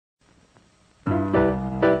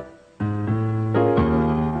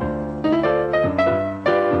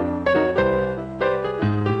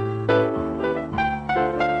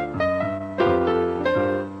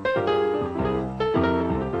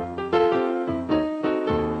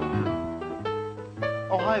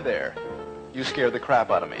Hi there. You scared the crap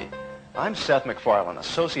out of me. I'm Seth MacFarlane,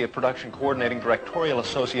 Associate Production Coordinating Directorial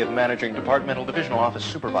Associate Managing Departmental Divisional Office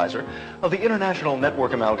Supervisor of the International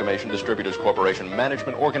Network Amalgamation Distributors Corporation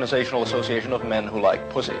Management Organizational Association of Men Who Like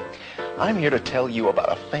Pussy. I'm here to tell you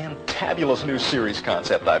about a fantabulous new series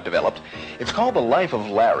concept I've developed. It's called The Life of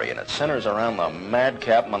Larry, and it centers around the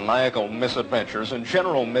madcap, maniacal misadventures and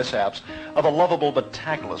general mishaps of a lovable but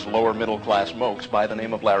tactless lower middle-class mokes by the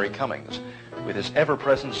name of Larry Cummings, with his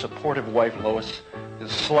ever-present supportive wife Lois,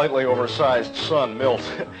 his slightly oversized son Milt,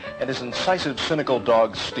 and his incisive, cynical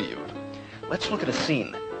dog Steve. Let's look at a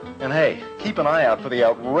scene. And hey, keep an eye out for the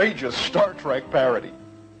outrageous Star Trek parody.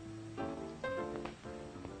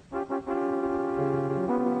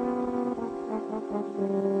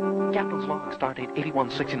 Captain's log, stardate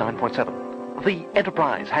 8169.7. The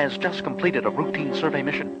Enterprise has just completed a routine survey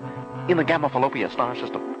mission in the Gamma Fallopia star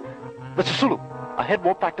system. Mr. Sulu, ahead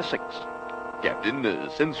warp factor 6. Captain,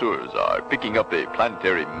 sensors are picking up a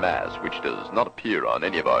planetary mass which does not appear on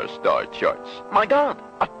any of our star charts. My God,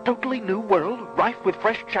 a totally new world, rife with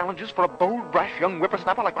fresh challenges for a bold, brash young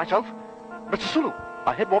whippersnapper like myself. Mr. Sulu,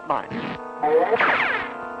 ahead warp 9.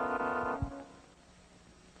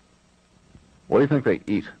 What do you think they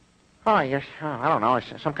eat? Oh, yes, I don't know.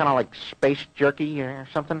 It's some kind of like space jerky or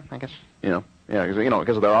something, I guess. Yeah,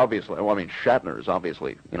 because they're obviously, well, I mean, Shatner is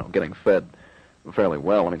obviously, getting fed fairly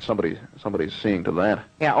well. I mean, somebody's seeing to that.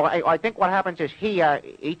 Yeah, I think what happens is he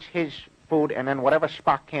eats his food, and then whatever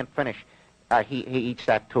Spock can't finish, he eats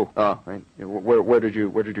that too. Oh, where did you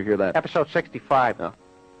hear that? Episode 65. Oh.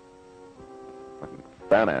 Fucking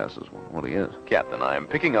fat ass is what he is. Captain, I am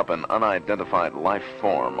picking up an unidentified life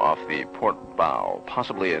form off the port bow,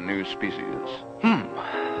 possibly a new species.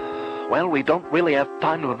 Well, we don't really have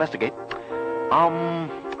time to investigate.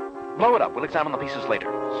 Blow it up. We'll examine the pieces later.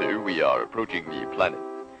 Sir, we are approaching the planet.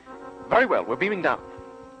 Very well, we're beaming down.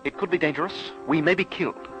 It could be dangerous. We may be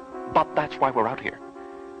killed. But that's why we're out here.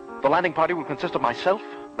 The landing party will consist of myself,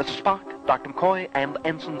 Mr. Spock, Dr. McCoy, and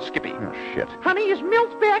Ensign Skippy. Oh, shit. Honey, is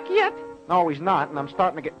Milt back yet? No, he's not, and I'm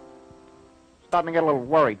starting to get a little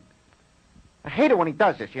worried. I hate it when he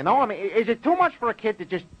does this, I mean, is it too much for a kid to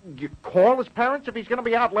just call his parents if he's going to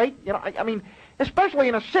be out late? I mean, especially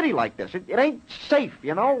in a city like this. It ain't safe,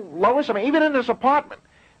 Lois, I mean, even in this apartment.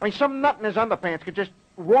 I mean, some nut in his underpants could just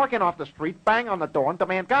walk in off the street, bang on the door, and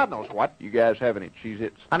demand God knows what. You guys have any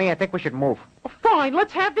Cheez-Its? Honey, I think we should move. Oh, fine,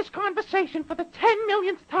 let's have this conversation for the 10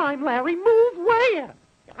 millionth time, Larry. Move where?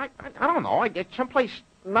 I don't know. I'd get someplace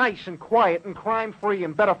nice and quiet and crime-free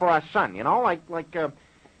and better for our son, like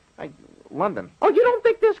London. Oh, you don't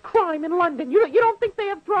think there's crime in London? You don't think they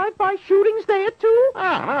have drive-by shootings there, too?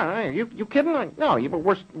 No, you kidding? No, but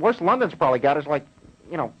worst London's probably got is like,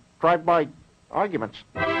 drive-by arguments.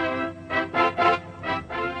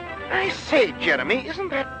 I say, Jeremy, isn't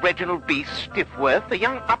that Reginald B. Stiffworth, the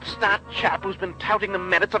young upstart chap who's been touting the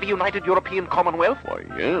merits of a united European Commonwealth? Why,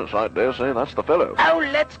 yes, I dare say that's the fellow. Oh,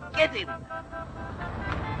 let's get him.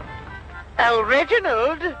 Oh,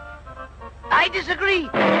 Reginald, I disagree.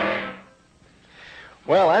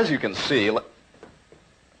 Well, as you can see...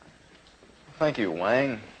 Thank you,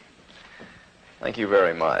 Wang. Thank you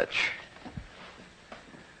very much.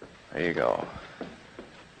 There you go.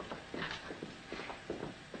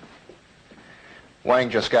 Wang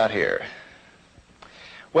just got here.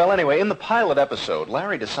 Well, anyway, in the pilot episode,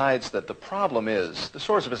 Larry decides that the problem is, the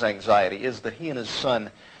source of his anxiety is that he and his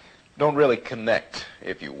son don't really connect,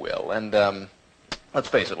 if you will. And, let's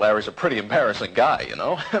face it, Larry's a pretty embarrassing guy,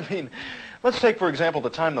 I mean, let's take, for example,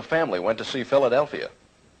 the time the family went to see Philadelphia.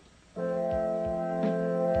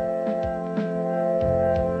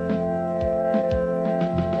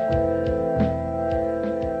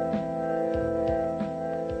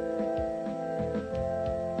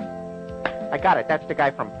 I got it. That's the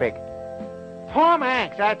guy from Big. Tom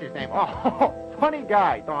Hanks, that's his name. Oh, funny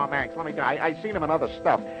guy, Tom Hanks. Let me tell you, I've seen him in other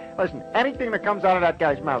stuff. Listen, anything that comes out of that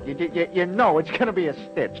guy's mouth, you know it's going to be a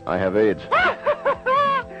stitch. I have AIDS. Now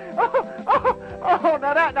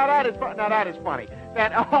that is funny.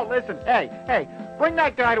 Listen, hey, bring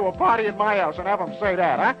that guy to a party at my house and have him say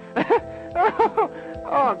that, huh?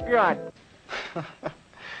 Oh, God.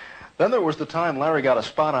 Then there was the time Larry got a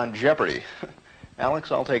spot on Jeopardy.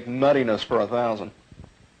 Alex, I'll take nuttiness for 1,000.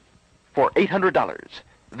 For $800,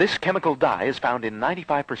 this chemical dye is found in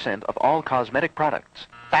 95% of all cosmetic products.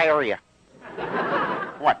 Diarrhea.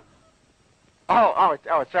 What? Oh,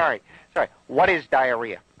 sorry. What is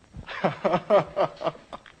diarrhea?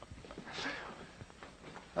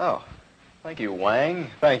 Oh, thank you,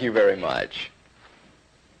 Wang. Thank you very much.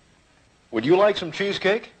 Would you like some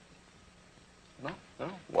cheesecake? No?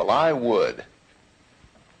 Well, I would.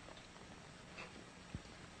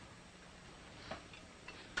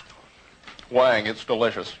 Wang, it's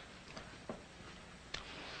delicious.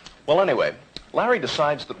 Well, anyway, Larry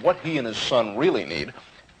decides that what he and his son really need...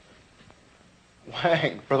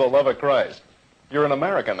 Wang, for the love of Christ, you're in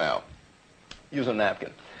America now. Use a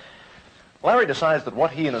napkin. Larry decides that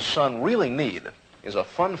what he and his son really need is a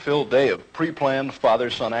fun-filled day of pre-planned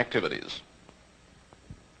father-son activities.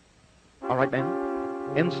 All right, men.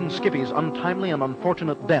 Ensign Skippy's untimely and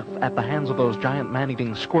unfortunate death at the hands of those giant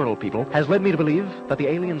man-eating squirrel people has led me to believe that the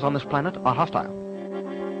aliens on this planet are hostile.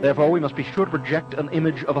 Therefore, we must be sure to project an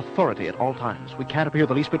image of authority at all times. We can't appear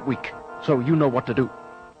the least bit weak, so you know what to do.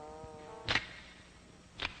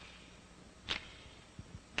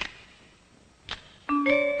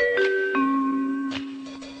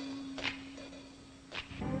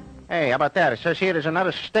 Hey, how about that? It says here there's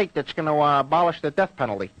another state that's going to abolish the death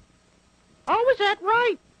penalty. Oh, is that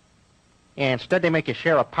right? Yeah, instead they make you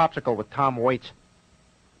share a popsicle with Tom Waits.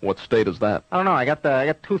 What state is that? I don't know. I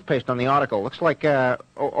got toothpaste on the article. Looks like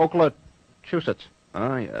Oklahoma.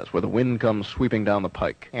 Ah, yes, where the wind comes sweeping down the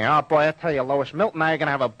pike. Yeah, oh, boy, I tell you, Lois, Milt and I are going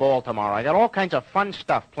to have a ball tomorrow. I got all kinds of fun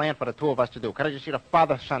stuff planned for the two of us to do. Could I just see the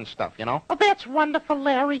father-son stuff, you know? Oh, that's wonderful,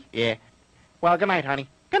 Larry. Yeah. Well, good night, honey.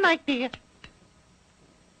 Good night, dear.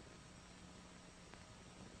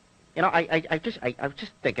 You know, I was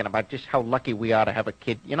just thinking about just how lucky we are to have a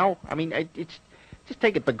kid. You know, I mean, it's just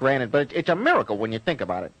take it for granted, but it's a miracle when you think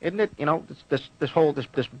about it, isn't it? You know, this whole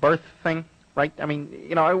birth thing, right? I mean,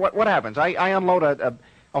 you know, what happens? I unload a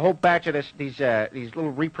whole batch of these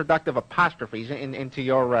little reproductive apostrophes into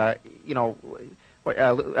your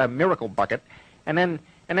miracle bucket, and then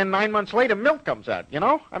 9 months later, milk comes out. You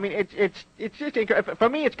know, I mean, it's just for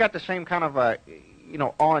me, it's got the same kind of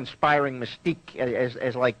awe-inspiring mystique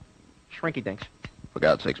as like Shrinky Dinks. For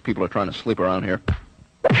God's sakes, people are trying to sleep around here.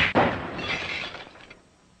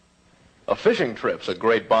 A fishing trip's a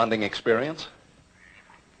great bonding experience.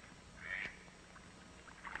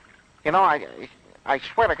 You know, I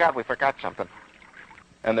swear to God we forgot something.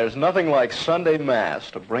 And there's nothing like Sunday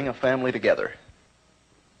Mass to bring a family together.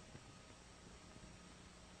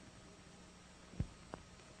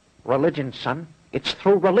 Religion, son. It's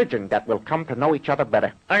through religion that we'll come to know each other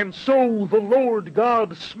better. And so the Lord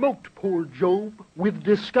God smote poor Job with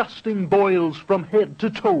disgusting boils from head to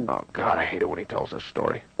toe. Oh, God, I hate it when he tells this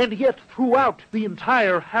story. And yet, throughout the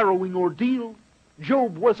entire harrowing ordeal,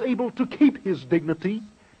 Job was able to keep his dignity,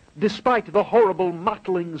 despite the horrible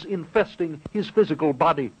mottlings infesting his physical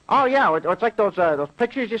body. Oh, yeah, it's like those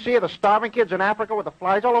pictures you see of the starving kids in Africa with the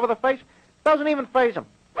flies all over their face. Doesn't even faze them.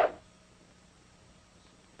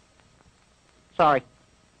 Sorry.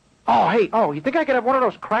 Oh, hey, you think I could have one of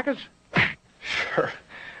those crackers? Sure.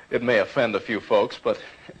 It may offend a few folks, but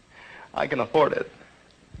I can afford it.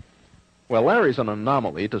 Well, Larry's an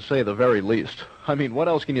anomaly, to say the very least. I mean, what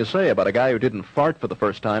else can you say about a guy who didn't fart for the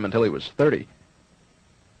first time until he was 30?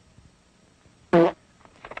 What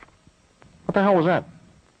the hell was that?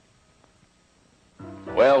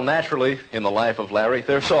 Well, naturally, in the life of Larry,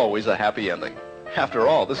 there's always a happy ending. After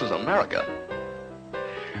all, this is America.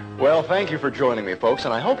 Well, thank you for joining me, folks,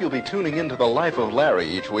 and I hope you'll be tuning into the life of Larry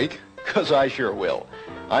each week, because I sure will.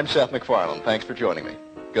 I'm Seth MacFarlane. Thanks for joining me.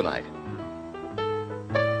 Good night.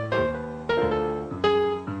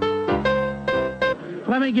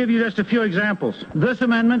 Let me give you just a few examples. This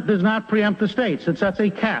amendment does not preempt the states. It sets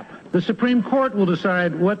a cap. The Supreme Court will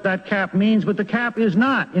decide what that cap means, but the cap is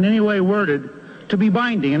not in any way worded to be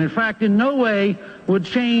binding, and in fact, in no way would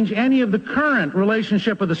change any of the current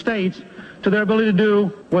relationship of the states to their ability to do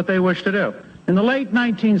what they wish to do. In the late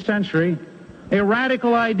 19th century, a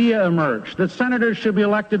radical idea emerged that senators should be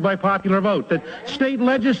elected by popular vote, that state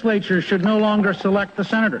legislatures should no longer select the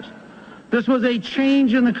senators. This was a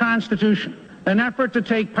change in the Constitution, an effort to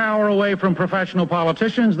take power away from professional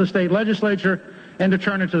politicians, the state legislature, and to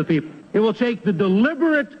turn it to the people. It will take the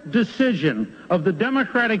deliberate decision of the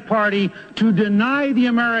Democratic Party to deny the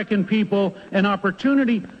American people an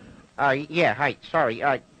opportunity. Yeah, hi, sorry.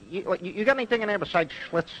 You got anything in there besides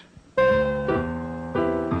Schlitz?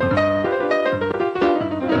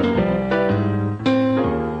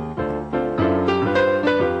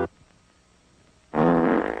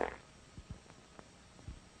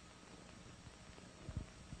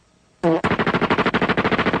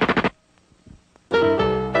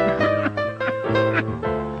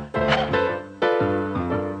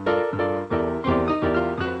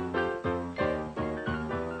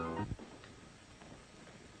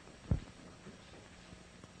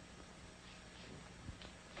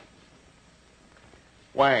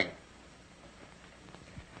 Wang.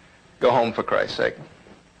 Go home for Christ's sake.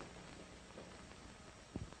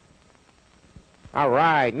 All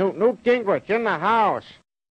right, Newt Gingrich in the house.